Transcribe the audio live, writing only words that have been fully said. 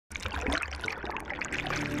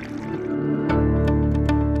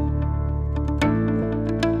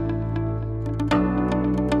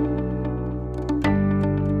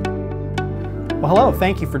Hello,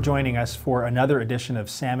 thank you for joining us for another edition of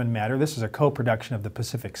Salmon Matter. This is a co-production of the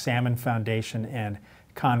Pacific Salmon Foundation and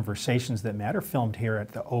Conversations That Matter, filmed here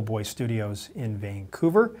at the Oh Boy Studios in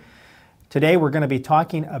Vancouver. Today we're going to be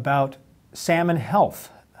talking about salmon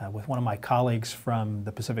health with one of my colleagues from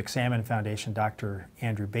the Pacific Salmon Foundation, Dr.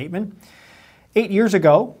 Andrew Bateman. 8 years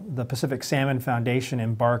ago, the Pacific Salmon Foundation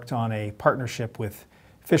embarked on a partnership with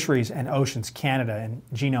Fisheries and Oceans Canada and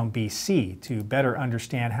Genome BC to better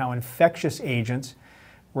understand how infectious agents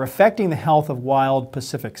were affecting the health of wild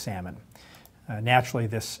Pacific salmon. Naturally,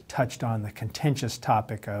 this touched on the contentious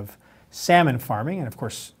topic of salmon farming, and of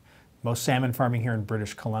course, most salmon farming here in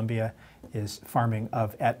British Columbia is farming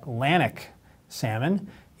of Atlantic salmon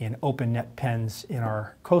in open net pens in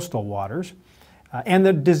our coastal waters, and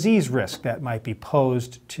the disease risk that might be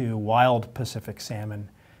posed to wild Pacific salmon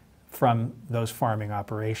from those farming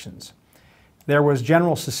operations. There was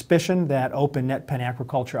general suspicion that open net pen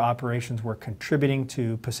aquaculture operations were contributing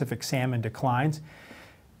to Pacific salmon declines,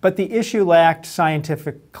 but the issue lacked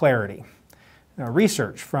scientific clarity.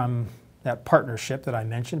 Research from that partnership that I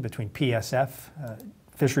mentioned between PSF,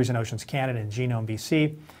 Fisheries and Oceans Canada, and Genome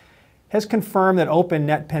BC has confirmed that open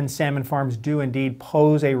net pen salmon farms do indeed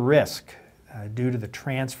pose a risk due to the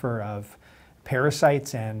transfer of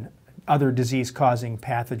parasites and other disease-causing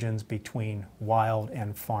pathogens between wild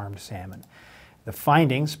and farmed salmon. The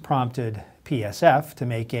findings prompted PSF to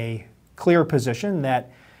make a clear position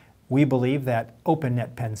that we believe that open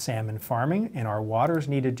net pen salmon farming in our waters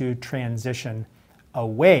needed to transition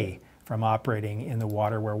away from operating in the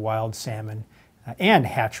water where wild salmon and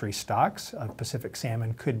hatchery stocks of Pacific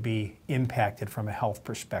salmon could be impacted from a health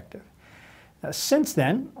perspective. Since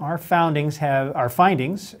then, our findings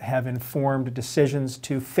have informed decisions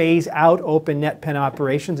to phase out open net pen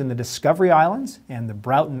operations in the Discovery Islands and the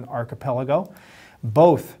Broughton Archipelago,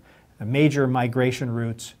 both major migration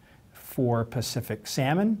routes for Pacific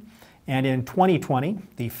salmon. And in 2020,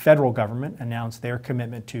 the federal government announced their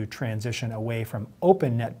commitment to transition away from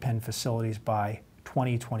open net pen facilities by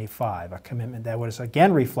 2025, a commitment that was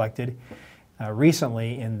again reflected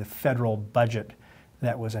recently in the federal budget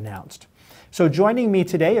that was announced. So joining me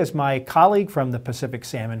today is my colleague from the Pacific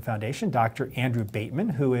Salmon Foundation, Dr. Andrew Bateman,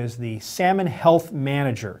 who is the Salmon Health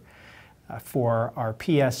Manager for our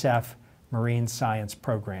PSF Marine Science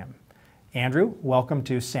Program. Andrew, welcome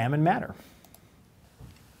to Salmon Matter.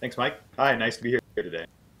 Thanks, Mike. Hi, nice to be here today.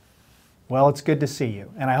 Well, it's good to see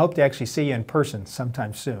you, and I hope to actually see you in person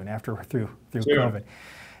sometime soon after through COVID.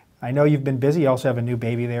 I know you've been busy. You also have a new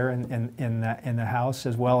baby there in the house,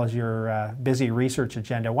 as well as your busy research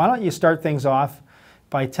agenda. Why don't you start things off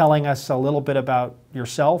by telling us a little bit about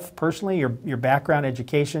yourself personally, your background,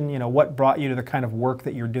 education, what brought you to the kind of work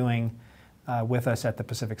that you're doing with us at the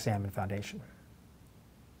Pacific Salmon Foundation?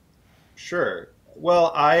 Sure.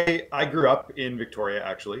 Well, I grew up in Victoria,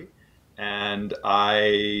 actually, and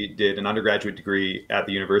I did an undergraduate degree at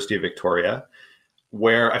the University of Victoria,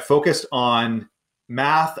 where I focused on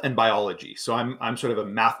math and biology. So I'm sort of a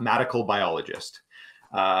mathematical biologist.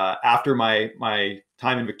 After my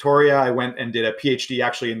time in Victoria, I went and did a PhD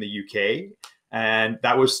actually in the UK, and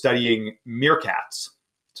that was studying meerkats.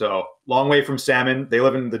 So long way from salmon. They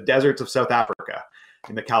live in the deserts of South Africa,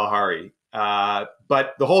 in the Kalahari.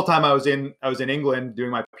 But the whole time I was in England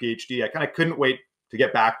doing my PhD, I kind of couldn't wait to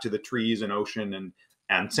get back to the trees and ocean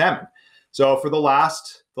and salmon. So for the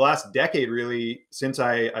last decade, really, since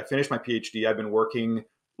I finished my PhD, I've been working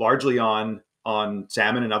largely on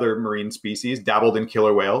salmon and other marine species, dabbled in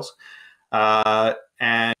killer whales,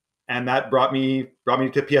 and that brought me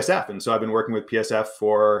to PSF. And so I've been working with PSF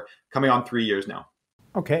for coming on 3 years now.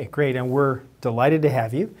 Okay, great, and we're delighted to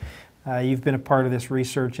have you. You've been a part of this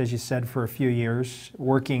research, as you said, for a few years,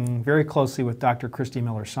 working very closely with Dr. Christy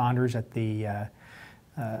Miller-Saunders at the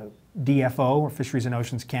DFO, or Fisheries and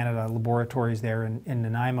Oceans Canada laboratories there in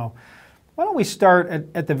Nanaimo. Why don't we start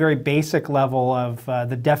at the very basic level of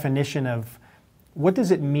the definition of what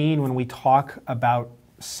does it mean when we talk about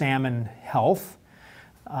salmon health,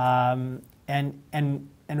 and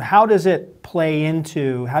how does it play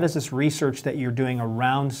into, how does this research that you're doing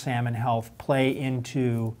around salmon health play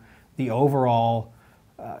into the overall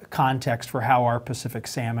context for how our Pacific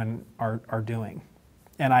salmon are doing?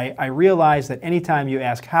 And I realize that anytime you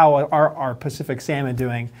ask how are our Pacific salmon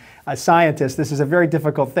doing, as scientists, this is a very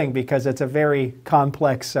difficult thing because it's a very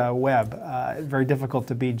complex web, very difficult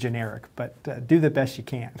to be generic, but do the best you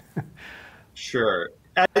can. Sure.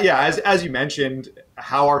 Yeah, as you mentioned,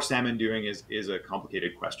 how are salmon doing is a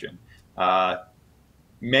complicated question.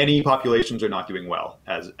 Many populations are not doing well,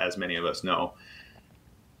 as many of us know.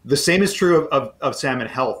 The same is true of salmon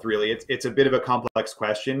health, really. It's a bit of a complex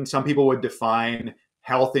question. Some people would define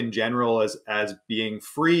health in general as being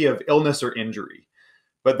free of illness or injury.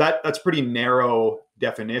 But that's pretty narrow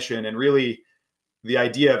definition, and really the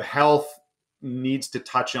idea of health needs to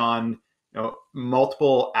touch on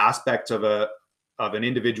multiple aspects of an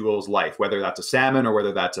individual's life, whether that's a salmon or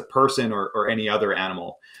whether that's a person or any other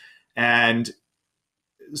animal. And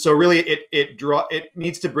so really it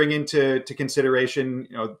needs to bring into consideration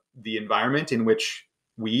the environment in which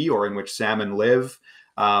in which salmon live,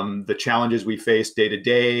 the challenges we face day to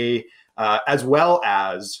day, as well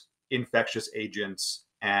as infectious agents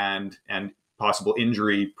and possible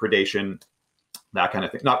injury, predation, that kind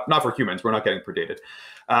of thing. Not for humans, we're not getting predated.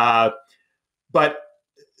 But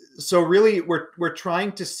so really we're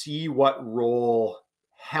trying to see what role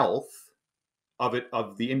health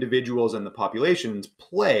of the individuals and the populations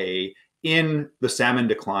play in the salmon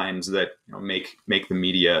declines that make the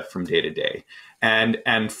media from day to day.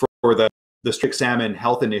 And for the Strategic Salmon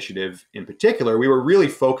Health Initiative in particular, we were really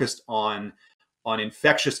focused on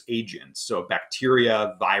infectious agents, so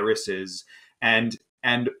bacteria, viruses, and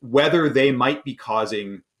whether they might be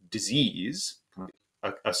causing disease,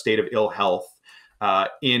 a state of ill health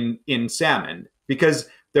in salmon. Because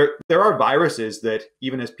there are viruses that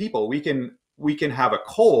even as people we can have a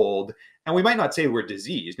cold and we might not say we're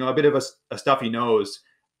diseased. A bit of a stuffy nose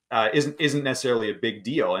isn't necessarily a big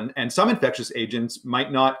deal, and some infectious agents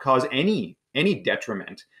might not cause any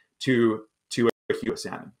detriment to a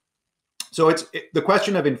salmon. So the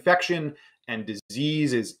question of infection and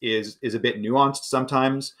disease is a bit nuanced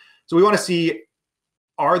sometimes. So we want to see,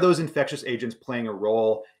 are those infectious agents playing a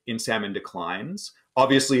role in salmon declines?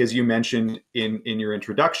 Obviously, as you mentioned in your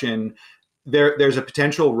introduction, there's a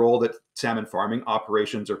potential role that salmon farming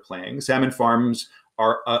operations are playing. Salmon farms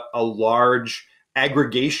are a large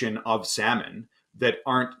aggregation of salmon that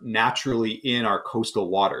aren't naturally in our coastal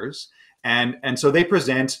waters. And so they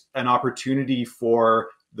present an opportunity for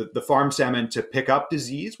the farm salmon to pick up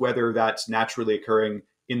disease, whether that's naturally occurring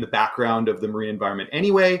in the background of the marine environment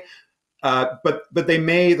anyway. But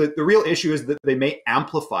the real issue is that they may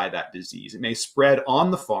amplify that disease. It may spread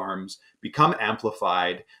on the farms, become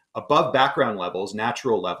amplified above background levels,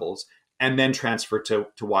 natural levels, and then transfer to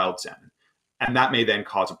wild salmon. And that may then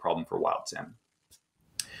cause a problem for wild salmon.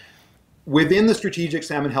 Within the Strategic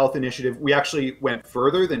Salmon Health Initiative, we actually went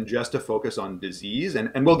further than just to focus on disease.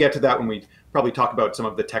 And we'll get to that when we probably talk about some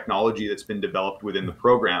of the technology that's been developed within the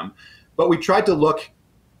program. But we tried to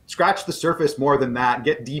scratch the surface more than that,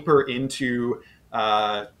 get deeper into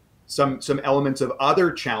some elements of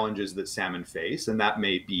other challenges that salmon face. And that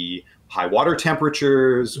may be high water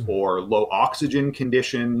temperatures or low oxygen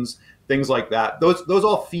conditions, things like that. Those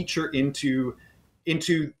all feature into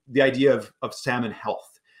the idea of salmon health.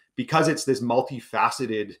 Because it's this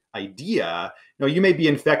multifaceted idea, you may be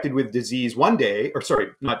infected with disease one day, or sorry,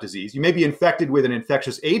 not disease. You may be infected with an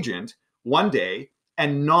infectious agent one day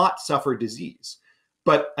and not suffer disease.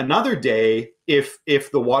 But another day, if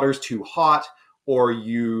the water's too hot, or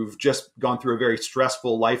you've just gone through a very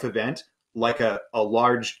stressful life event, like a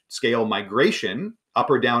large scale migration up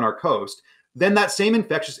or down our coast, then that same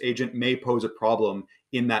infectious agent may pose a problem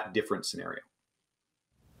in that different scenario.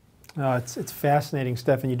 It's fascinating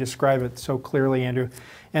stuff, and you describe it so clearly, Andrew.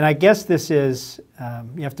 And I guess this is,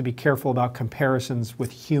 you have to be careful about comparisons with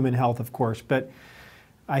human health, of course, but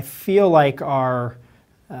I feel like our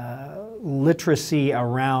literacy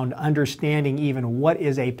around understanding even what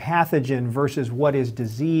is a pathogen versus what is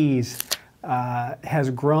disease has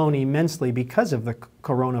grown immensely because of the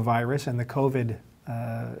coronavirus and the COVID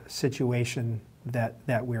situation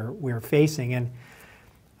that we're facing. And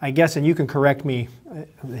I guess, and you can correct me,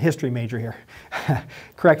 the history major here,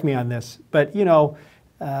 correct me on this, but we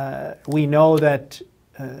know that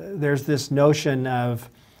there's this notion of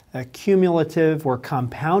cumulative or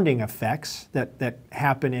compounding effects that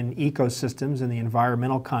happen in ecosystems in the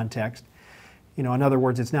environmental context. In other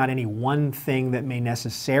words, it's not any one thing that may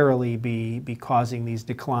necessarily be causing these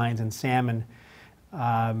declines in salmon,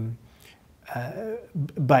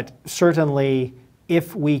 but certainly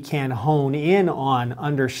if we can hone in on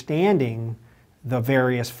understanding the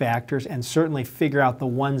various factors and certainly figure out the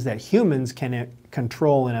ones that humans can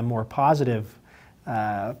control in a more positive,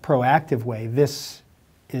 proactive way, this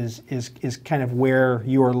is kind of where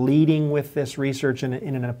you're leading with this research in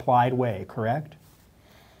an applied way, correct?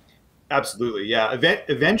 Absolutely, yeah.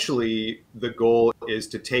 Eventually, the goal is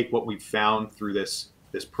to take what we've found through this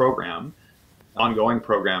program, ongoing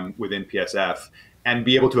program within PSF, and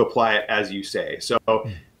be able to apply it as you say. So,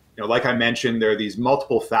 like I mentioned, there are these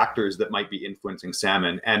multiple factors that might be influencing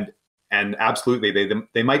salmon, and absolutely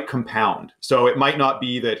they might compound. So it might not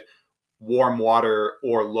be that warm water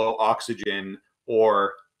or low oxygen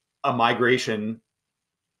or a migration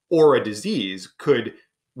or a disease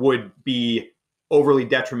would be overly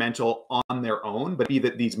detrimental on their own, but be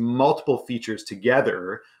that these multiple features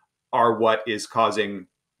together are what is causing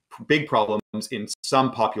big problems in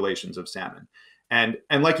some populations of salmon. And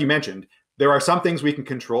like you mentioned, there are some things we can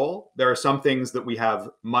control. There are some things that we have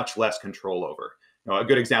much less control over. You know, a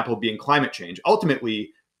good example being climate change.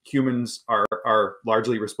 Ultimately, humans are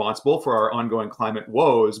largely responsible for our ongoing climate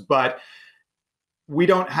woes, but we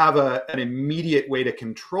don't have an immediate way to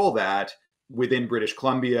control that within British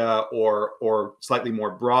Columbia or slightly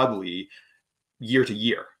more broadly year to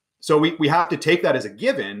year. So we have to take that as a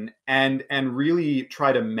given and really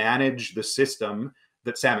try to manage the system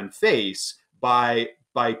that salmon face by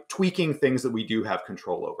tweaking things that we do have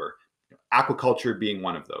control over. Aquaculture being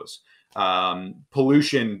one of those,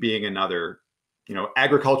 pollution being another,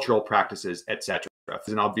 agricultural practices, etc.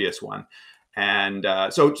 is an obvious one. And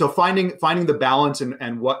so finding the balance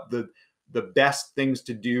and what the best things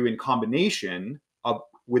to do in combination of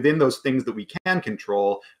within those things that we can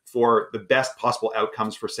control for the best possible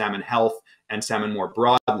outcomes for salmon health and salmon more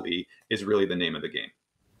broadly is really the name of the game.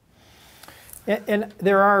 And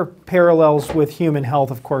there are parallels with human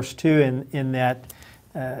health, of course, too, in that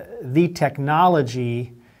the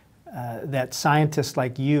technology that scientists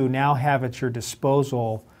like you now have at your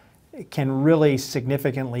disposal can really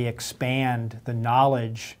significantly expand the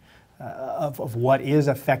knowledge of what is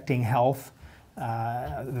affecting health,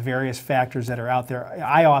 the various factors that are out there.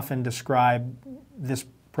 I often describe this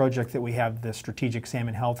project that we have, the Strategic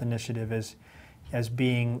Salmon Health Initiative, as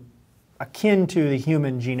being akin to the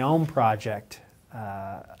Human Genome Project.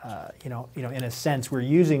 In a sense, we're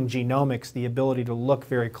using genomics, the ability to look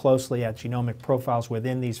very closely at genomic profiles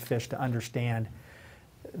within these fish to understand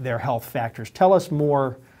their health factors. Tell us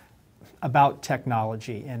more about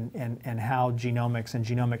technology and how genomics and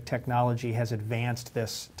genomic technology has advanced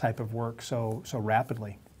this type of work so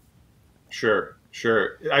rapidly. Sure.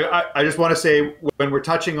 I just want to say, when we're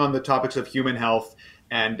touching on the topics of human health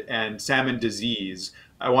and salmon disease,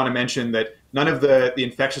 I want to mention that none of the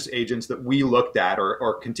infectious agents that we looked at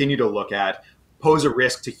or continue to look at pose a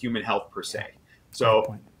risk to human health per se.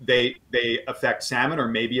 So they affect salmon or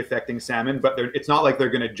may be affecting salmon, but it's not like they're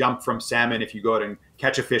going to jump from salmon. If you go out and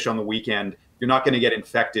catch a fish on the weekend, you're not going to get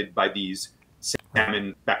infected by these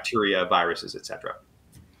salmon bacteria, viruses, etc.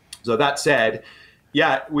 So that said,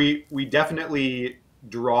 yeah, we definitely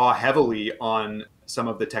draw heavily on some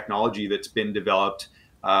of the technology that's been developed,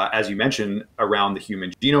 as you mentioned, around the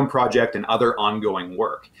Human Genome Project and other ongoing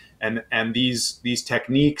work. And these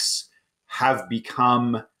techniques have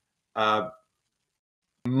become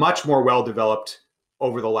much more well developed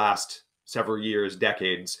over the last several years,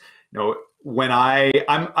 decades. When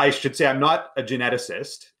I should say I'm not a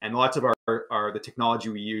geneticist, and lots of the technology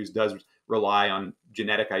we use does rely on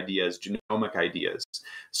genetic ideas, genomic ideas.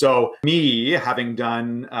 So me, having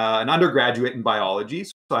done an undergraduate in biology,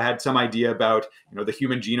 so I had some idea about the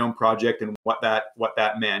Human Genome Project and what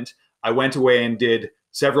that meant. I went away and did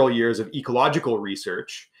several years of ecological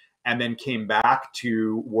research, and then came back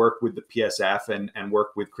to work with the PSF and work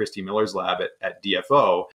with Christy Miller's lab at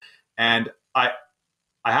DFO. And I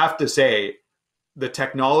have to say, the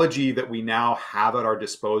technology that we now have at our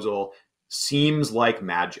disposal seems like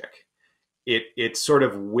magic. It's sort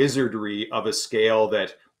of wizardry of a scale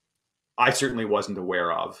that I certainly wasn't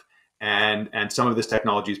aware of. And some of this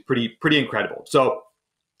technology is pretty incredible. So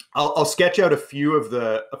I'll sketch out a few of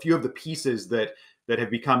the pieces that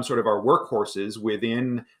have become sort of our workhorses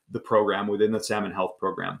within the program, within the salmon health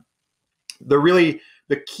program. The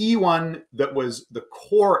key one that was the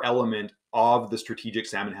core element of the Strategic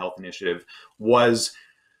Salmon Health Initiative was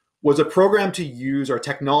a program to use, or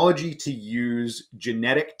technology to use,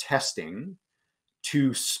 genetic testing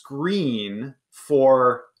to screen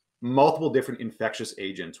for multiple different infectious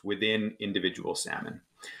agents within individual salmon.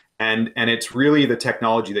 And it's really the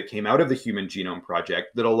technology that came out of the Human Genome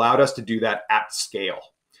Project that allowed us to do that at scale.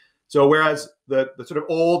 So whereas the sort of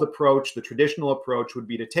old approach, the traditional approach, would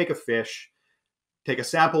be to take a fish, take a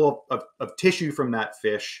sample of tissue from that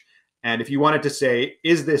fish, and if you wanted to say,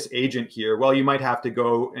 is this agent here? Well, you might have to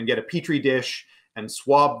go and get a petri dish and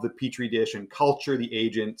swab the petri dish and culture the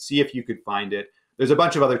agent, see if you could find it. There's a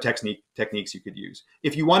bunch of other techniques you could use.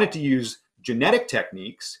 If you wanted to use genetic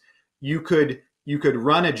techniques, you could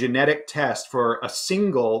run a genetic test for a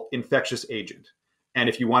single infectious agent. And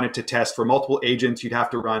if you wanted to test for multiple agents, you'd have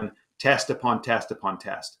to run test upon test upon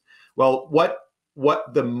test. Well,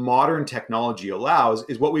 what the modern technology allows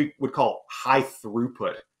is what we would call high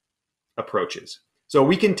throughput approaches. So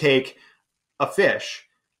we can take a fish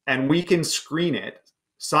and we can screen it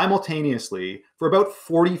simultaneously for about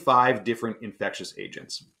 45 different infectious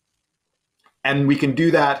agents. And we can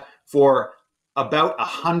do that for about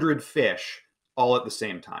 100 fish all at the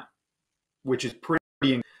same time, which is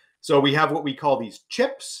pretty. So we have what we call these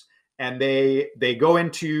chips, and they go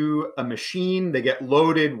into a machine. They get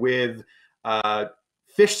loaded with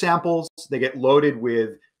fish samples. They get loaded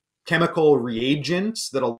with chemical reagents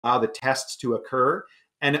that allow the tests to occur.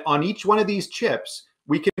 And on each one of these chips,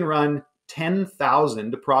 we can run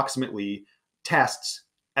 10,000 approximately tests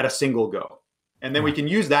at a single go. And then we can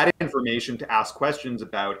use that information to ask questions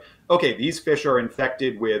about, okay, these fish are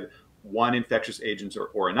infected with one infectious agent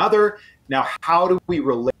or another. Now, how do we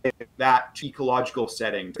relate that to ecological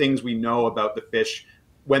settings, things we know about the fish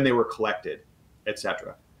when they were collected, et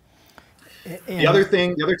cetera? The other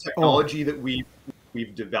technology that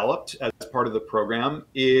we've developed as part of the program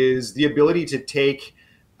is the ability to take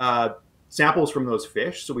samples from those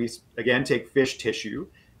fish. So we, again, take fish tissue.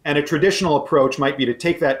 And a traditional approach might be to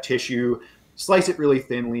take that tissue, slice it really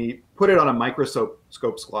thinly, put it on a microscope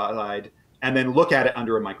slide, and then look at it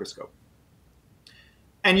under a microscope.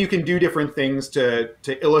 And you can do different things to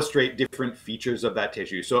illustrate different features of that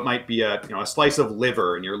tissue. So it might be a slice of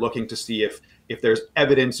liver, and you're looking to see if there's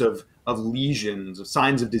evidence of lesions, of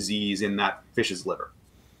signs of disease in that fish's liver.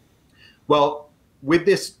 Well, with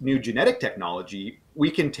this new genetic technology,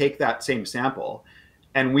 we can take that same sample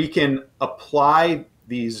and we can apply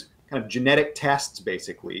these kind of genetic tests,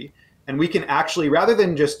 basically, and we can actually, rather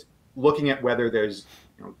than just looking at whether there's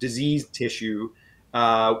diseased tissue,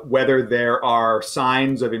 whether there are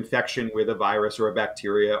signs of infection with a virus or a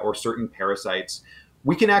bacteria or certain parasites,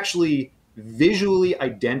 we can actually visually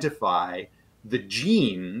identify the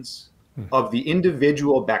genes of the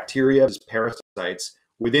individual bacteria, parasites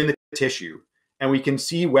within the tissue. And we can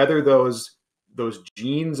see whether those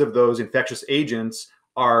genes of those infectious agents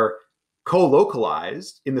are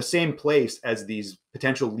co-localized in the same place as these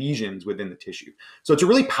potential lesions within the tissue. So it's a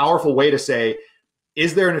really powerful way to say,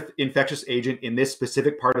 is there an infectious agent in this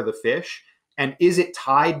specific part of the fish? And is it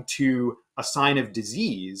tied to a sign of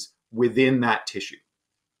disease within that tissue?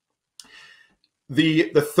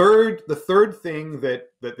 The third thing that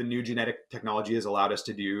the new genetic technology has allowed us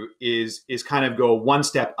to do is kind of go one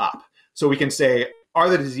step up. So we can say, are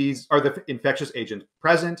the infectious agents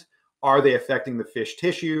present? Are they affecting the fish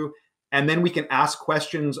tissue? And then we can ask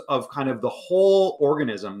questions of kind of the whole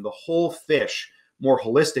organism, the whole fish, more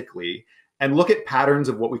holistically, and look at patterns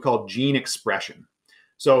of what we call gene expression.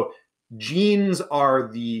 So genes are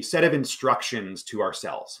the set of instructions to our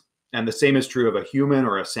cells. And the same is true of a human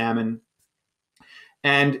or a salmon.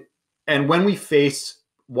 And when we face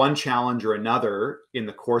one challenge or another in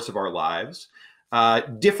the course of our lives,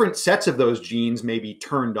 different sets of those genes may be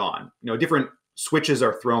turned on. Different switches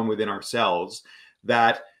are thrown within our cells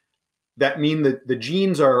that mean that the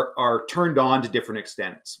genes are turned on to different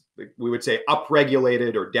extents. We would say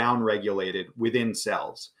upregulated or downregulated within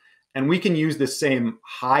cells. And we can use this same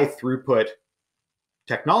high throughput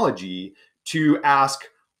technology to ask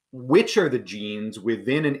which are the genes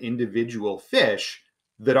within an individual fish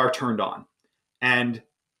that are turned on. And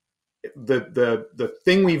the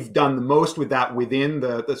thing we've done the most with that within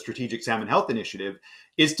the Strategic Salmon Health Initiative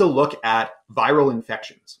is to look at viral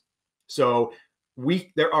infections. So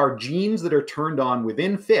there are genes that are turned on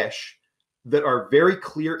within fish that are very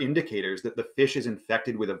clear indicators that the fish is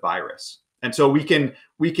infected with a virus. And so we can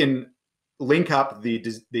link up the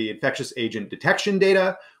infectious agent detection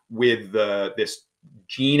data with this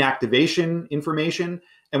gene activation information,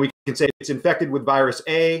 and we can say it's infected with virus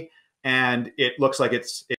A, and it looks like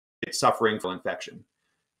it's suffering from infection.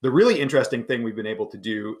 The really interesting thing we've been able to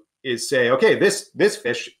do is say, okay, this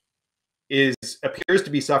fish appears to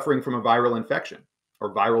be suffering from a viral infection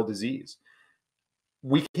or viral disease.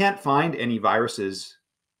 We can't find any viruses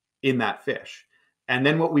in that fish. And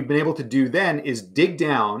then what we've been able to do then is dig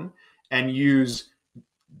down and use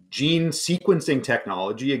gene sequencing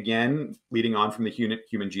technology, again, leading on from the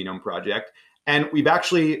Human Genome Project. And we've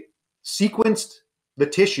actually sequenced the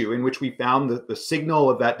tissue in which we found the signal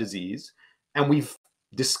of that disease. And we've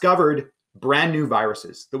discovered brand new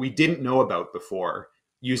viruses that we didn't know about before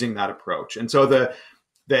using that approach. And so the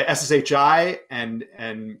SSHI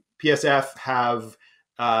and PSF have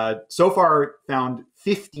so far found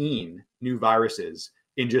 15 new viruses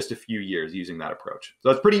in just a few years using that approach.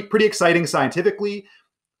 So it's pretty exciting scientifically.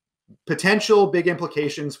 Potential big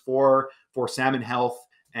implications for salmon health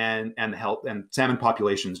and health and salmon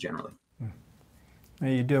populations generally.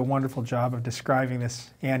 You do a wonderful job of describing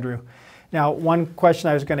this, Andrew. Now, one question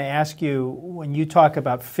I was going to ask you, when you talk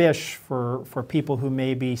about fish for people who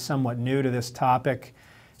may be somewhat new to this topic,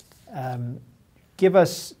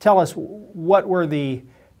 tell us what were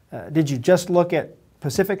did you just look at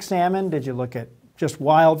Pacific salmon? Did you look at just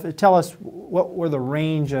wild. Tell us what were the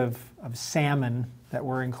range of salmon that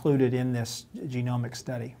were included in this genomic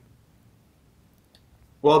study?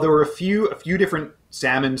 Well, there were a few different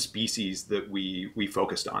salmon species that we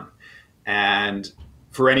focused on, and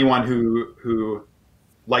for anyone who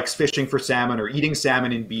likes fishing for salmon or eating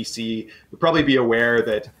salmon in BC, you'll probably be aware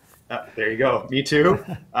that there you go, me too.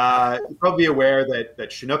 You'll probably be aware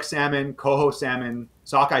that Chinook salmon, coho salmon,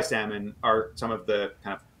 sockeye salmon are some of the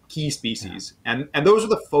kind of key species, and those are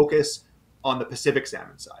the focus on the Pacific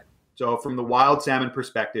salmon side. So from the wild salmon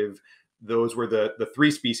perspective, those were the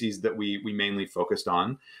three species that we mainly focused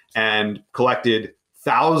on and collected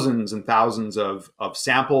thousands and thousands of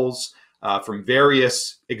samples from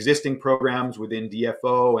various existing programs within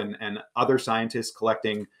DFO and other scientists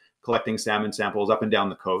collecting salmon samples up and down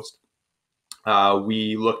the coast.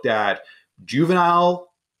 We looked at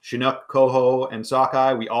juvenile Chinook, coho, and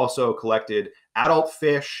sockeye. We also collected adult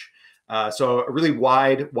fish, so a really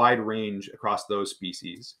wide range across those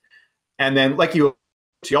species. And then, like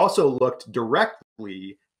she also looked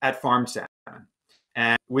directly at farmed salmon.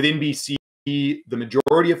 And within BC, the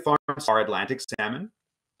majority of farms are Atlantic salmon,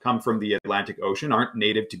 come from the Atlantic Ocean, aren't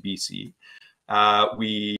native to BC.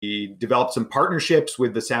 We developed some partnerships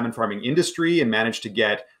with the salmon farming industry and managed to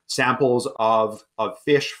get samples of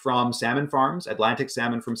fish from salmon farms, Atlantic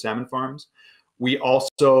salmon from salmon farms. We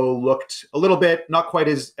also looked a little bit, not quite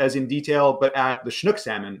as in detail, but at the Chinook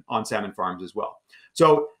salmon on salmon farms as well.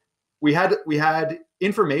 So we had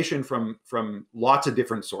information from lots of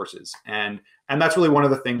different sources, and that's really one of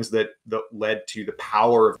the things that led to the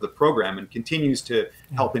power of the program and continues to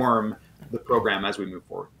help inform the program as we move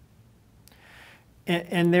forward.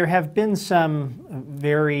 And there have been some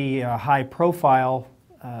very high-profile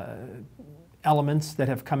elements that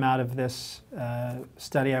have come out of this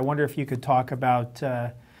study. I wonder if you could talk about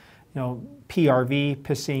PRV,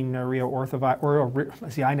 piscine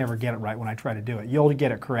orthovirus. See, I never get it right when I try to do it. You'll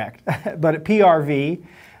get it correct. But PRV,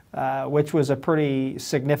 which was a pretty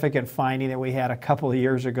significant finding that we had a couple of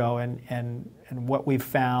years ago, and what we've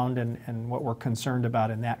found and what we're concerned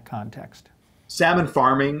about in that context. Salmon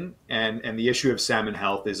farming and the issue of salmon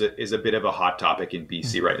health is a bit of a hot topic in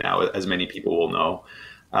BC right now, as many people will know.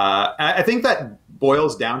 I think that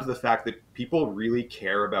boils down to the fact that people really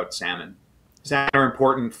care about salmon. Salmon are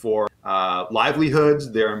important for livelihoods,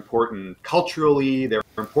 they're important culturally, they're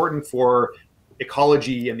important for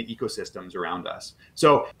ecology and the ecosystems around us.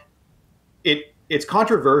 So it's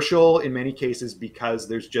controversial in many cases because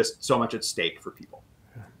there's just so much at stake for people.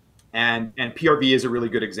 And PRV is a really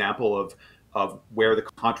good example of where the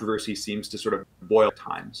controversy seems to sort of boil at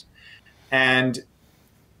times. And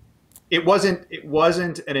it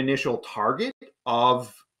wasn't an initial target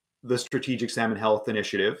of the Strategic Salmon Health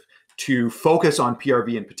Initiative to focus on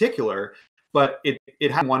PRV in particular, but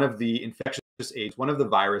it had one of the infectious agents, one of the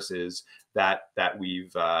viruses that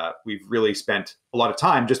we've really spent a lot of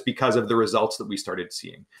time just because of the results that we started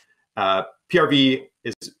seeing. PRV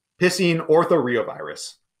is piscine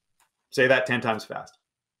orthovirus. Say that 10 times fast.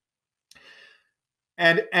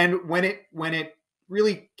 And when it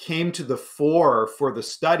really came to the fore for the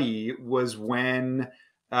study was when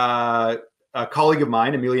a colleague of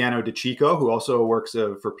mine, Emiliano De Chico, who also works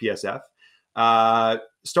for PSF,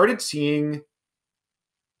 started seeing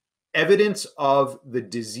evidence of the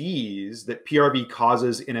disease that PRV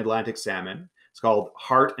causes in Atlantic salmon. It's called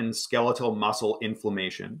heart and skeletal muscle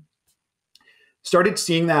inflammation. Started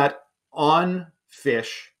seeing that on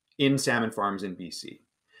fish in salmon farms in BC.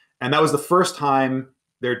 And that was the first time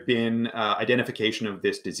there'd been identification of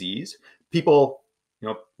this disease. People,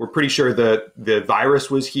 were pretty sure the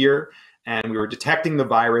virus was here, and we were detecting the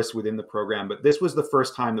virus within the program, but this was the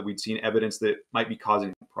first time that we'd seen evidence that it might be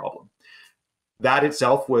causing a problem. That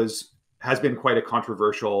itself has been quite a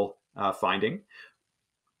controversial finding.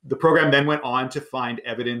 The program then went on to find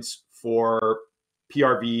evidence for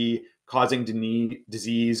PRV causing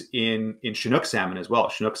disease in Chinook salmon as well,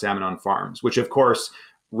 Chinook salmon on farms, which of course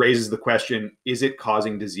raises the question, is it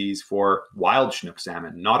causing disease for wild Chinook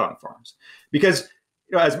salmon, not on farms? Because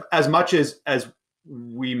as much as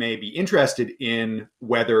we may be interested in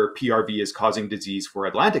whether PRV is causing disease for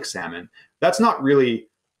Atlantic salmon, that's not really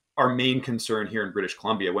our main concern here in British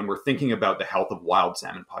Columbia when we're thinking about the health of wild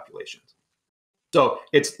salmon populations. So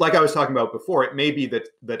it's like I was talking about before, it may be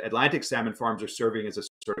that Atlantic salmon farms are serving as a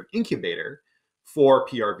sort of incubator for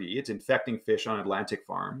PRV. It's infecting fish on Atlantic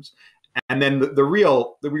farms. And then the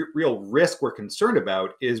real risk we're concerned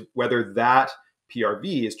about is whether that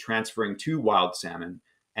PRV is transferring to wild salmon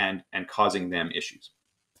and causing them issues.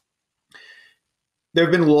 There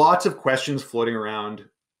have been lots of questions floating around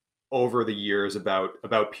over the years about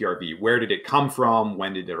PRV. Where did it come from?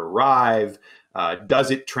 When did it arrive?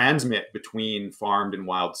 Does it transmit between farmed and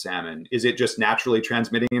wild salmon? Is it just naturally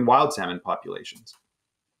transmitting in wild salmon populations?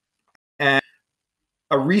 And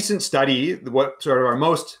a recent study, what sort of our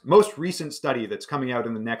most recent study that's coming out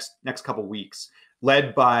in the next couple weeks,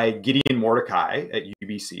 led by Gideon Mordecai at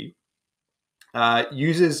UBC,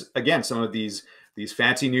 uses again some of these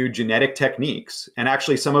fancy new genetic techniques, and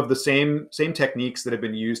actually some of the same techniques that have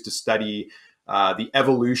been used to study the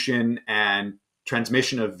evolution and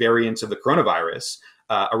transmission of variants of the coronavirus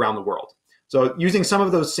around the world. So using some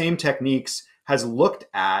of those same techniques has looked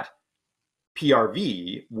at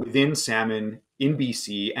PRV within salmon in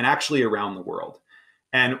BC and actually around the world.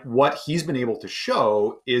 And what he's been able to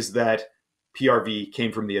show is that PRV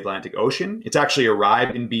came from the Atlantic Ocean. It's actually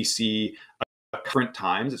arrived in BC different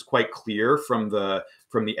times. It's quite clear from the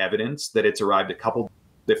evidence that it's arrived a couple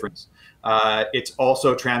different. It's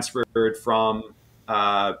also transferred from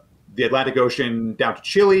the Atlantic Ocean down to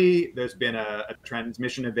Chile. There's been a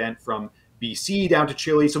transmission event from BC down to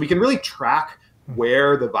Chile. So we can really track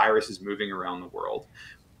where the virus is moving around the world.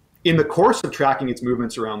 In the course of tracking its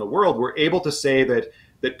movements around the world, we're able to say that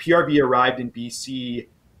PRV arrived in BC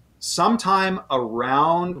sometime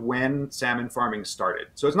around when salmon farming started.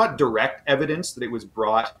 So it's not direct evidence that it was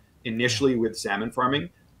brought initially with salmon farming,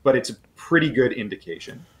 but it's a pretty good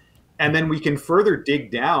indication. And then we can further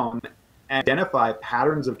dig down and identify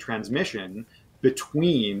patterns of transmission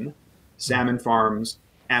between salmon farms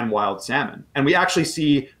and wild salmon. And we actually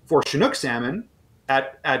see for Chinook salmon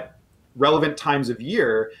at relevant times of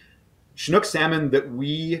year, Chinook salmon that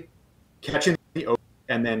we catch in the ocean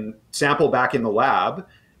and then sample back in the lab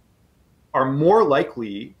are more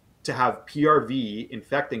likely to have PRV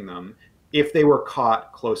infecting them if they were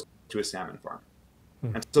caught close to a salmon farm.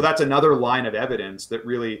 And so that's another line of evidence that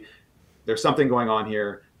really there's something going on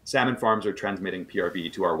here. Salmon farms are transmitting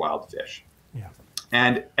PRV to our wild fish. Yeah.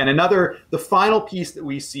 And the final piece that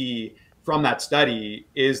we see from that study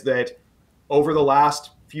is that over the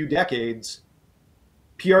last few decades,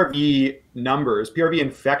 PRV numbers, PRV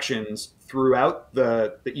infections throughout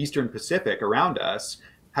the Eastern Pacific around us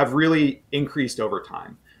have really increased over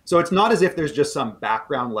time. So it's not as if there's just some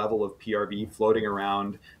background level of PRV floating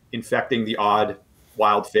around infecting the odd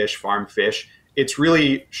wild fish, farm fish. It's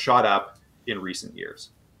really shot up in recent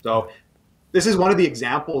years. So this is one of the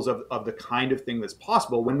examples of the kind of thing that's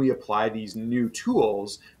possible when we apply these new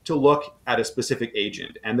tools to look at a specific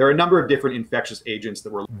agent. And there are a number of different infectious agents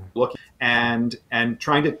that we're looking at and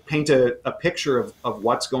trying to paint a picture of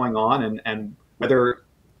what's going on and whether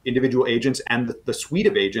individual agents and the suite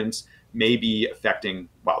of agents may be affecting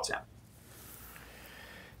wild salmon.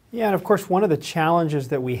 Yeah, and of course, one of the challenges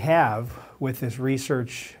that we have with this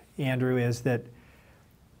research, Andrew, is that,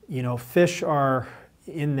 you know, fish are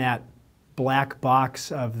in that black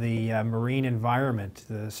box of the marine environment,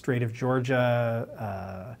 the Strait of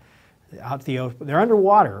Georgia, they're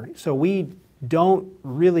underwater. So we don't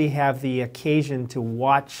really have the occasion to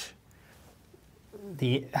watch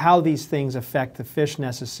how these things affect the fish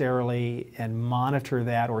necessarily and monitor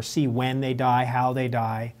that or see when they die, how they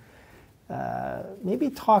die. Maybe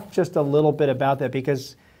talk just a little bit about that,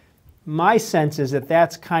 because my sense is that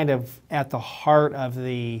that's kind of at the heart of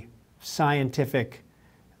the scientific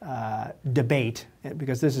debate,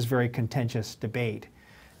 because this is very contentious debate.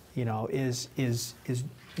 You know,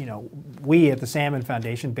 you know, we at the Salmon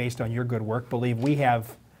Foundation, based on your good work, believe we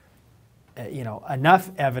have you know, enough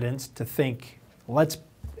evidence to think, let's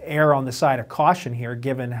err on the side of caution here,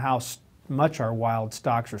 given how much our wild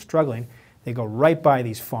stocks are struggling. They go right by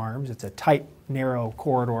these farms. It's a tight, narrow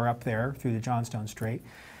corridor up there through the Johnstone Strait.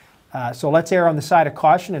 So let's err on the side of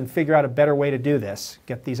caution and figure out a better way to do this,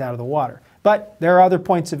 get these out of the water. But there are other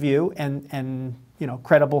points of view and you know,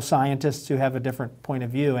 credible scientists who have a different point of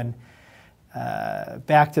view. And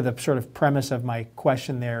back to the sort of premise of my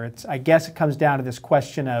question there, I guess it comes down to this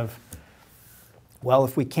question of, well,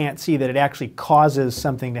 if we can't see that it actually causes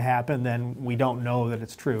something to happen, then we don't know that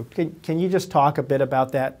it's true. Can you just talk a bit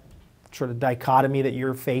about that sort of dichotomy that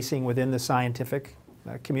you're facing within the scientific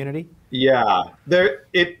community? Yeah,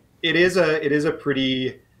 it is a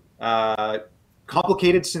pretty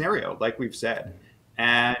complicated scenario, like we've said.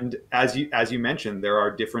 And as you mentioned, there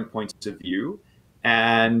are different points of view,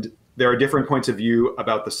 and there are different points of view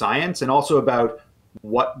about the science and also about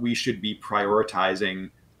what we should be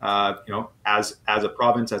prioritizing, you know, as a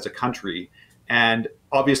province, as a country. And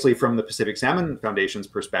obviously from the Pacific Salmon Foundation's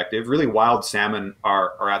perspective, really wild salmon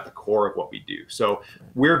are at the core of what we do. So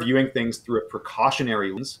we're viewing things through a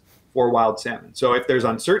precautionary lens for wild salmon. So if there's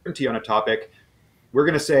uncertainty on a topic, we're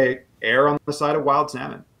going to say err on the side of wild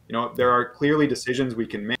salmon. You know, there are clearly decisions we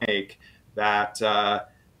can make that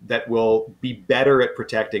that will be better at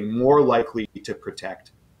protecting, more likely to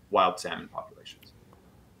protect wild salmon populations.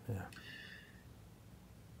 Yeah.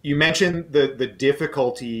 You mentioned the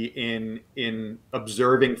difficulty in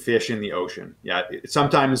observing fish in the ocean. Yeah, it's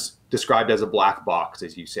sometimes described as a black box,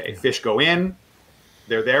 as you say. Yeah. Fish go in,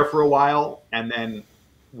 they're there for a while, and then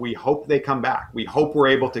we hope they come back. We hope we're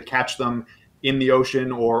able to catch them in the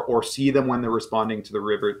ocean or see them when they're responding to the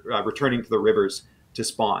river, returning to the rivers to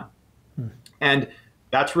spawn. And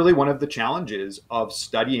that's really one of the challenges of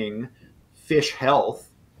studying fish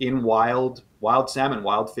health in wild salmon,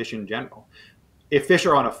 wild fish in general. If fish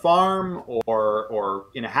are on a farm or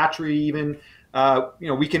in a hatchery, even you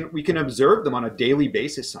know, we can observe them on a daily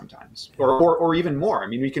basis sometimes, or even more. I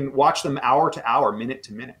mean, we can watch them hour to hour, minute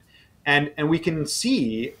to minute, and we can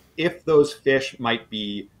see if those fish might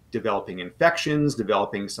be developing infections,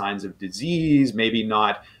 developing signs of disease, maybe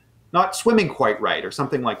not swimming quite right, or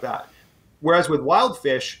something like that. Whereas with wild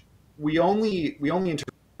fish, we only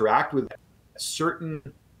interact with certain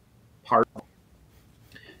parts.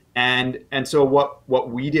 And so what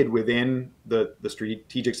we did within the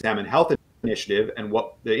Strategic Salmon Health Initiative, and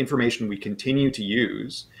what the information we continue to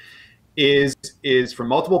use is from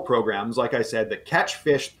multiple programs, like I said, that catch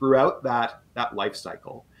fish throughout that life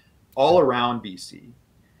cycle all around BC,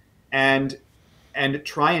 and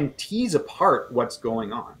try and tease apart what's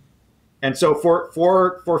going on. And so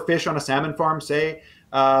for fish on a salmon farm, say,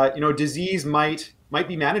 you know, disease might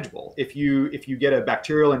be manageable if you get a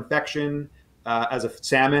bacterial infection as a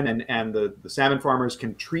salmon, and the salmon farmers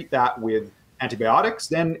can treat that with antibiotics,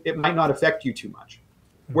 then it might not affect you too much.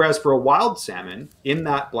 Whereas for a wild salmon in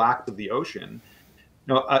that black of the ocean,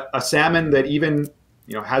 you know, a salmon that even,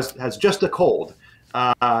 you know, has just a cold,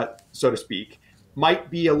 so to speak,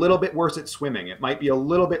 might be a little bit worse at swimming. It might be a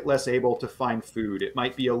little bit less able to find food. It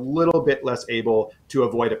might be a little bit less able to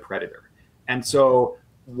avoid a predator. And so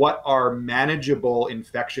what are manageable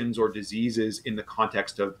infections or diseases in the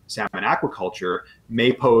context of salmon aquaculture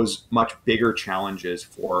may pose much bigger challenges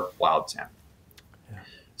for wild salmon. Yeah.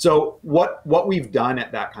 So what we've done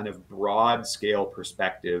at that kind of broad scale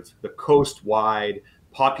perspective, the coast-wide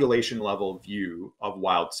population level view of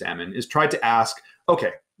wild salmon, is tried to ask,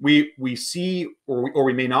 okay, we see, or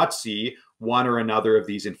we may not see, one or another of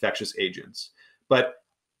these infectious agents, but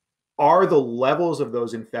are the levels of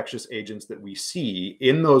those infectious agents that we see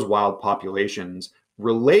in those wild populations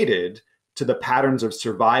related to the patterns of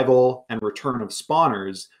survival and return of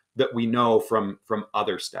spawners that we know from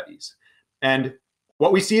other studies? And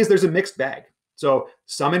what we see is there's a mixed bag. So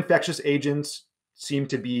some infectious agents seem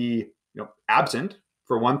to be, you know, absent,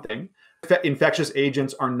 for one thing. Infectious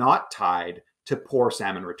agents are not tied to poor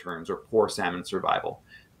salmon returns or poor salmon survival.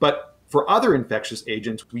 But for other infectious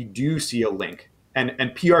agents, we do see a link, and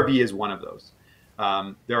PRV is one of those.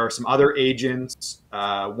 There are some other agents.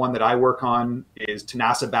 One that I work on is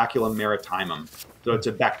Tenacibaculum maritimum. So it's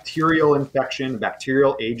a bacterial infection,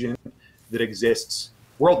 bacterial agent that exists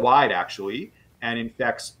worldwide, actually, and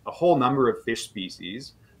infects a whole number of fish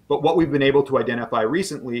species. But what we've been able to identify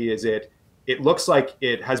recently is it looks like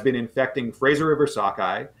it has been infecting Fraser River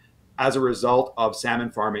sockeye as a result of salmon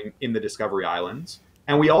farming in the Discovery Islands.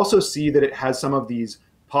 And we also see that it has some of these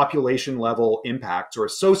population level impacts or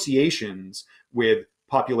associations with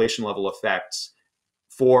population level effects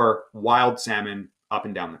for wild salmon up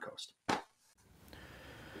and down the coast.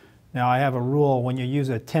 Now, I have a rule: when you use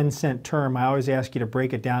a 10-cent term, I always ask you to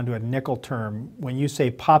break it down to a nickel term. When you say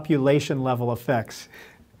population level effects,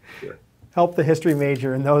 Sure. Help the history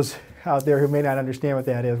major and those out there who may not understand what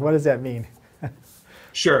that is. What does that mean?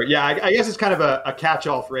 Sure. Yeah, I guess it's kind of a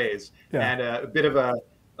catch-all phrase, yeah. and a bit of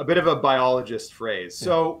a biologist phrase. Yeah.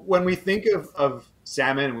 So when we think of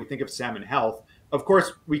salmon and we think of salmon health, of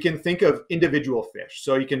course, we can think of individual fish.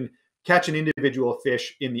 So you can catch an individual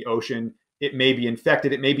fish in the ocean. It may be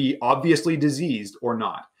infected. It may be obviously diseased or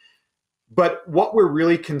not. But what we're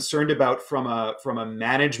really concerned about from a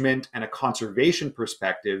management and a conservation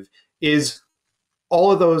perspective is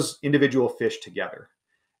all of those individual fish together.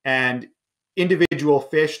 And individual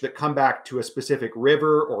fish that come back to a specific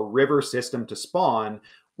river or river system to spawn,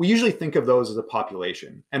 we usually think of those as a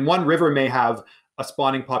population. And one river may have a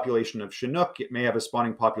spawning population of Chinook. It may have a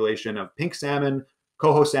spawning population of pink salmon,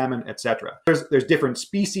 coho salmon, etc. There's different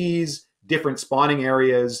species, different spawning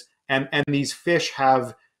areas, and these fish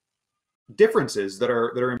have differences that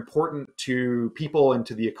are important to people and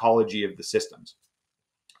to the ecology of the systems.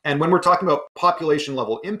 And when we're talking about population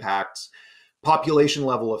level impacts, population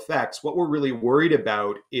level effects, what we're really worried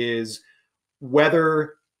about is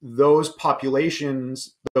whether those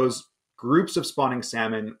populations, those groups of spawning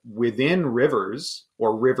salmon within rivers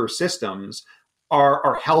or river systems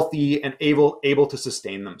are healthy and able to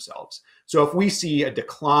sustain themselves. So if we see a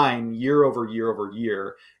decline year over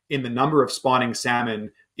year in the number of spawning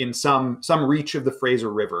salmon in some reach of the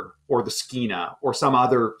Fraser River or the Skeena or some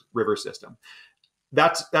other river system,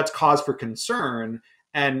 that's cause for concern.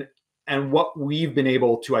 And what we've been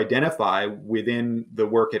able to identify within the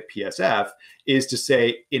work at PSF is to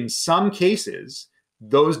say, in some cases,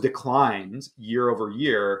 those declines year over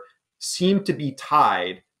year seem to be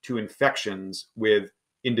tied to infections with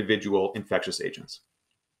individual infectious agents.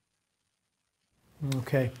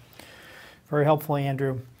 Okay, very helpful,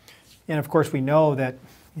 Andrew. And of course, we know that,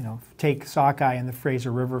 take sockeye in the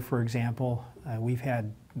Fraser River, for example. We've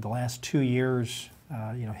had the last 2 years,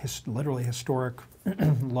 literally historic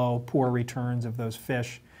low, poor returns of those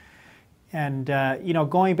fish. And,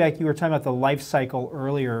 going back, you were talking about the life cycle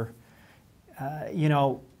earlier.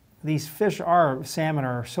 These salmon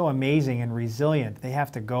are so amazing and resilient. They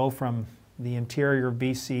have to go from the interior of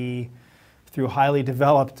BC through highly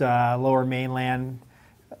developed lower mainland,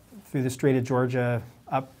 through the Strait of Georgia,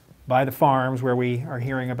 up by the farms where we are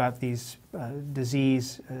hearing about these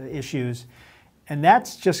disease issues. And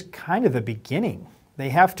that's just kind of the beginning. They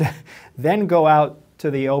have to then go out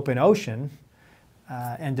to the open ocean,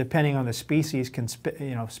 and depending on the species, can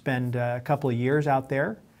spend a couple of years out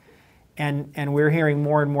there. And we're hearing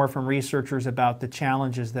more and more from researchers about the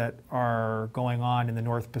challenges that are going on in the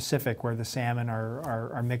North Pacific, where the salmon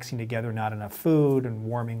are mixing together not enough food and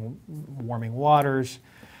warming waters.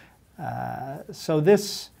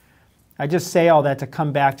 I just say all that to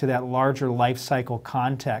come back to that larger life cycle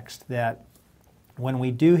context, that when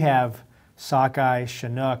we do have sockeye,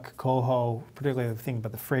 chinook, coho, particularly the thing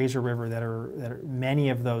about the Fraser River, that are many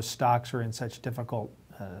of those stocks are in such difficult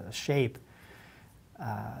shape.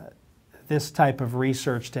 This type of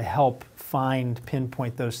research to help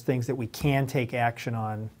pinpoint those things that we can take action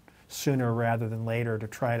on sooner rather than later to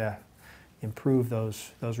try to improve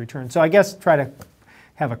those returns. So I guess try to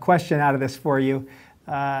have a question out of this for you.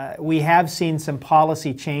 We have seen some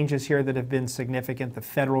policy changes here that have been significant. The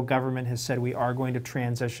federal government has said we are going to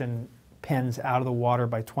transition pens out of the water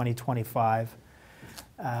by 2025.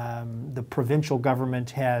 The provincial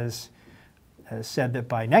government has said that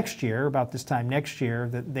by next year, about this time next year,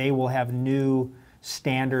 that they will have new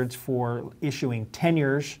standards for issuing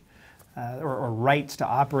tenures or rights to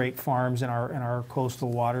operate farms in our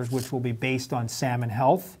coastal waters, which will be based on salmon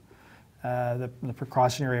health, the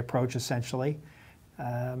precautionary approach essentially,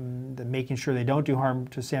 making sure they don't do harm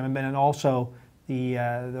to salmon, and also the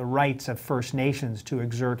rights of First Nations to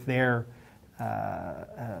exert their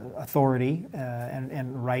authority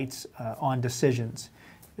and rights on decisions.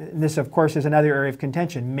 And this, of course, is another area of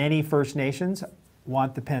contention. Many First Nations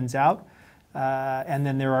want the pens out, and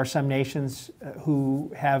then there are some nations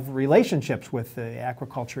who have relationships with the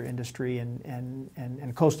aquaculture industry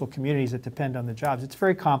and coastal communities that depend on the jobs. It's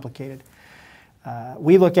very complicated.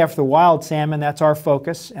 We look after the wild salmon, that's our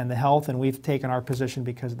focus, and the health, and we've taken our position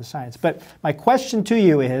because of the science. But my question to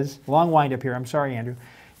you is, long wind up here, I'm sorry, Andrew.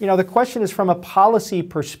 The question is from a policy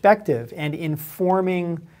perspective and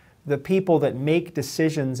informing the people that make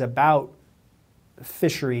decisions about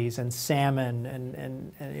fisheries and salmon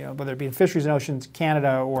and whether it be in Fisheries and Oceans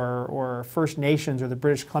Canada or First Nations or the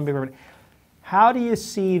British Columbia government. How do you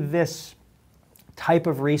see this type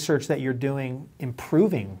of research that you're doing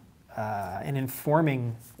improving and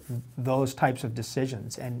informing those types of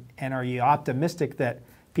decisions? And are you optimistic that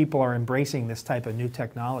people are embracing this type of new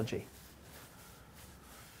technology?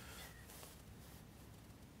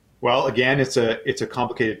 Well, again, it's a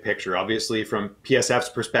complicated picture. Obviously, from PSF's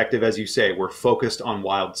perspective, as you say, we're focused on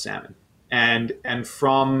wild salmon, and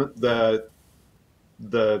from the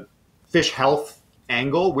fish health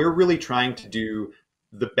angle, we're really trying to do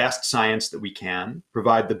the best science that we can,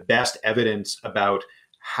 provide the best evidence about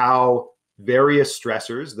how various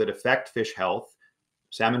stressors that affect fish health,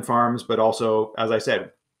 salmon farms, but also, as I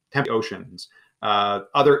said, temperate oceans,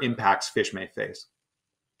 other impacts fish may face,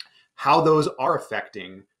 how those are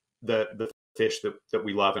affecting the fish that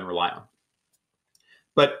we love and rely on.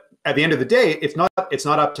 But at the end of the day, it's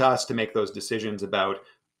not up to us to make those decisions about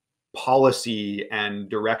policy and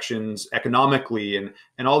directions economically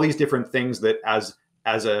and all these different things that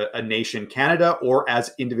as a nation, Canada, or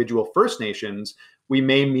as individual First Nations, we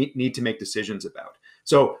may need to make decisions about.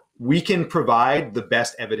 So we can provide the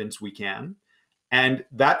best evidence we can, and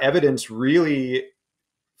that evidence really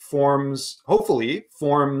hopefully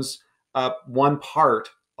forms one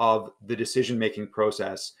part of the decision-making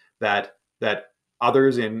process that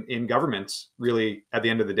others in governments really, at the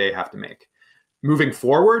end of the day, have to make. moving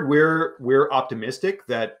forward, we're optimistic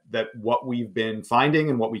that what we've been finding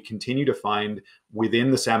and what we continue to find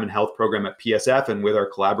within the salmon health program at PSF and with our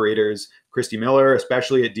collaborators, Christy Miller,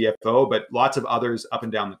 especially at DFO, but lots of others up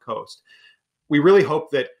and down the coast. We really hope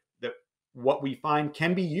that what we find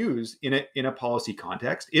can be used in a policy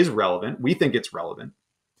context is relevant. We think it's relevant.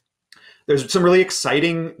 There's some really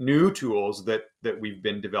exciting new tools that we've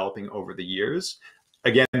been developing over the years.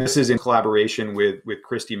 Again, this is in collaboration with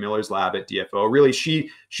Christy Miller's lab at DFO. Really,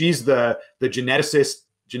 she's the geneticist,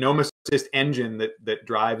 genomicist engine that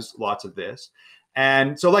drives lots of this.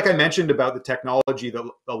 And so, like I mentioned about the technology that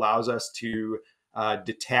allows us to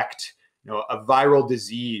detect, a viral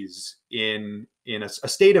disease in a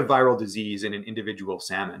state of viral disease in an individual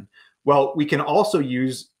salmon. Well, we can also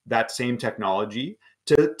use that same technology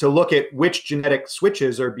to look at which genetic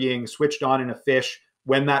switches are being switched on in a fish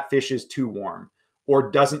when that fish is too warm,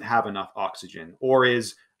 or doesn't have enough oxygen, or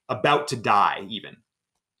is about to die even.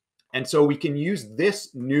 And so we can use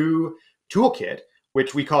this new toolkit,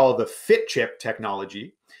 which we call the fit chip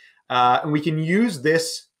technology, and we can use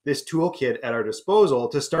this toolkit at our disposal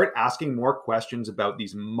to start asking more questions about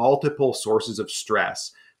these multiple sources of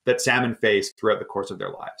stress that salmon face throughout the course of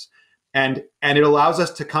their lives. And it allows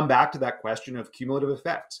us to come back to that question of cumulative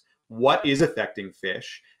effects. What is affecting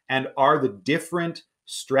fish? And are the different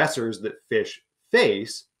stressors that fish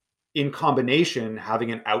face in combination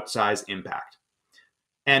having an outsized impact?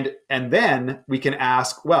 And then we can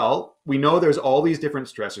ask, well, we know there's all these different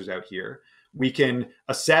stressors out here. We can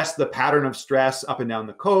assess the pattern of stress up and down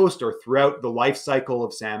the coast or throughout the life cycle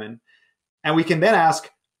of salmon. And we can then ask,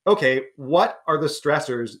 okay, what are the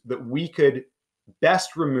stressors that we could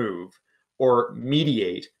best remove or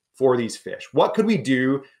mediate for these fish? What could we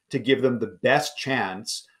do to give them the best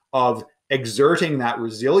chance of exerting that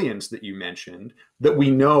resilience that you mentioned that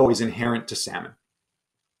we know is inherent to salmon?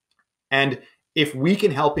 And if we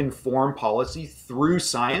can help inform policy through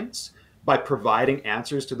science by providing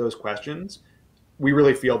answers to those questions, we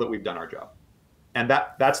really feel that we've done our job. And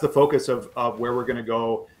that's the focus of where we're going to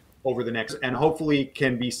go over the next, and hopefully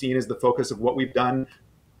can be seen as the focus of what we've done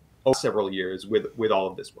over several years with all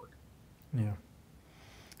of this work. Yeah.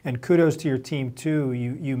 And kudos to your team too.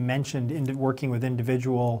 You mentioned working with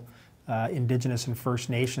individual Indigenous and First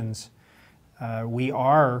Nations.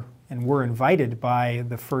 We're invited by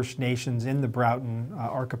the First Nations in the Broughton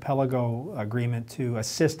Archipelago agreement to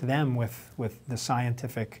assist them with the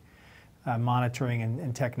scientific monitoring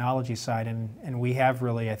and technology side. And we have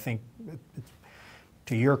really, I think,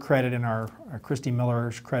 to your credit and our Christy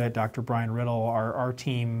Miller's credit, Dr. Brian Riddle, our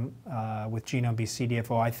team with Genome BC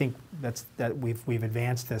DFO, I think that we've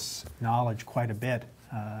advanced this knowledge quite a bit.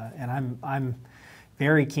 And I'm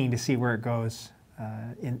very keen to see where it goes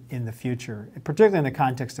in the future, particularly in the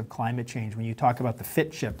context of climate change. When you talk about the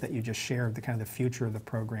fit chip that you just shared, the kind of the future of the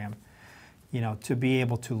program, to be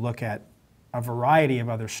able to look at a variety of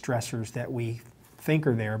other stressors that we think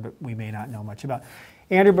are there, but we may not know much about.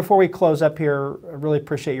 Andrew, before we close up here, I really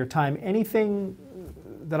appreciate your time. Anything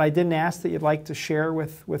that I didn't ask that you'd like to share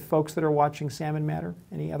with folks that are watching Salmon Matter?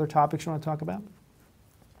 Any other topics you want to talk about?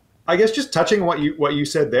 I guess just touching what you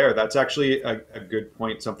said there, that's actually a good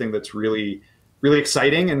point. Something that's really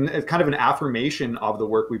exciting and it's kind of an affirmation of the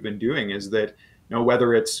work we've been doing is that,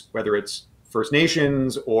 whether it's First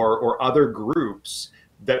Nations or other groups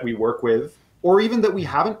that we work with, or even that we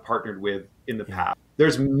haven't partnered with in the past,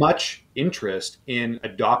 there's much interest in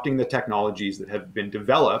adopting the technologies that have been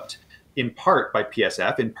developed in part by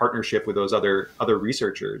PSF in partnership with those other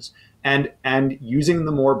researchers, and using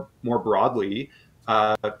them more broadly,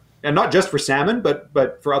 and not just for salmon,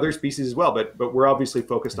 but for other species as well. But we're obviously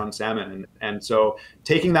focused on salmon, and so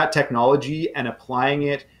taking that technology and applying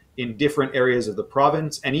it in different areas of the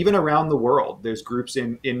province and even around the world. There's groups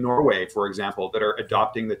in Norway, for example, that are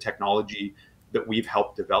adopting the technology that we've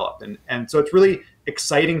helped develop. And so it's really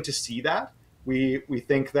exciting to see that. We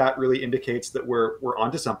think that really indicates that we're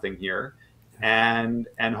onto something here, and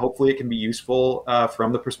hopefully it can be useful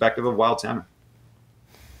from the perspective of wild salmon.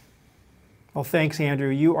 Well, thanks, Andrew.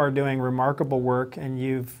 You are doing remarkable work, and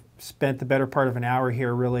you've spent the better part of an hour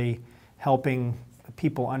here really helping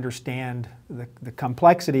people understand the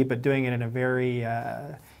complexity, but doing it in a very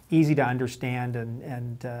easy to understand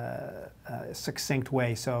and succinct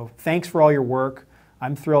way. So thanks for all your work.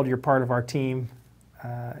 I'm thrilled you're part of our team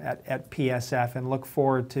at PSF, and look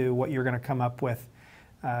forward to what you're going to come up with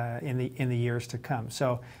in the years to come.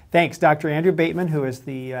 So thanks, Dr. Andrew Bateman, who is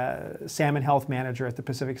the Salmon Health Manager at the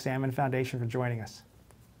Pacific Salmon Foundation, for joining us.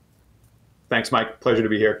 Thanks, Mike. Pleasure to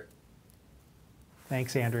be here.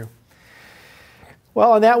 Thanks, Andrew.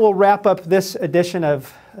 Well, and that will wrap up this edition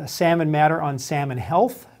of Salmon Matter on salmon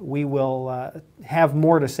health. We will have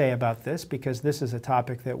more to say about this because this is a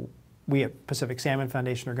topic that we at Pacific Salmon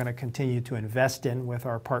Foundation are going to continue to invest in with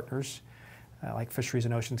our partners like Fisheries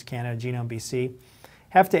and Oceans Canada, Genome BC.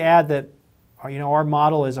 Have to add that our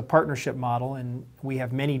model is a partnership model, and we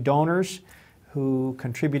have many donors who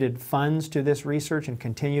contributed funds to this research and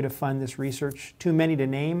continue to fund this research. Too many to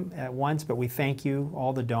name at once, but we thank you,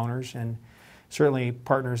 all the donors, and certainly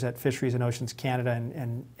partners at Fisheries and Oceans Canada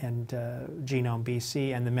and Genome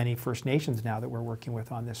BC, and the many First Nations now that we're working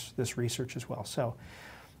with on this research as well. So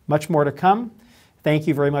much more to come. Thank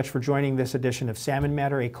you very much for joining this edition of Salmon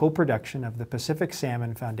Matter, a co-production of the Pacific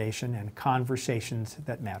Salmon Foundation and Conversations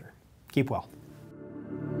That Matter. Keep well.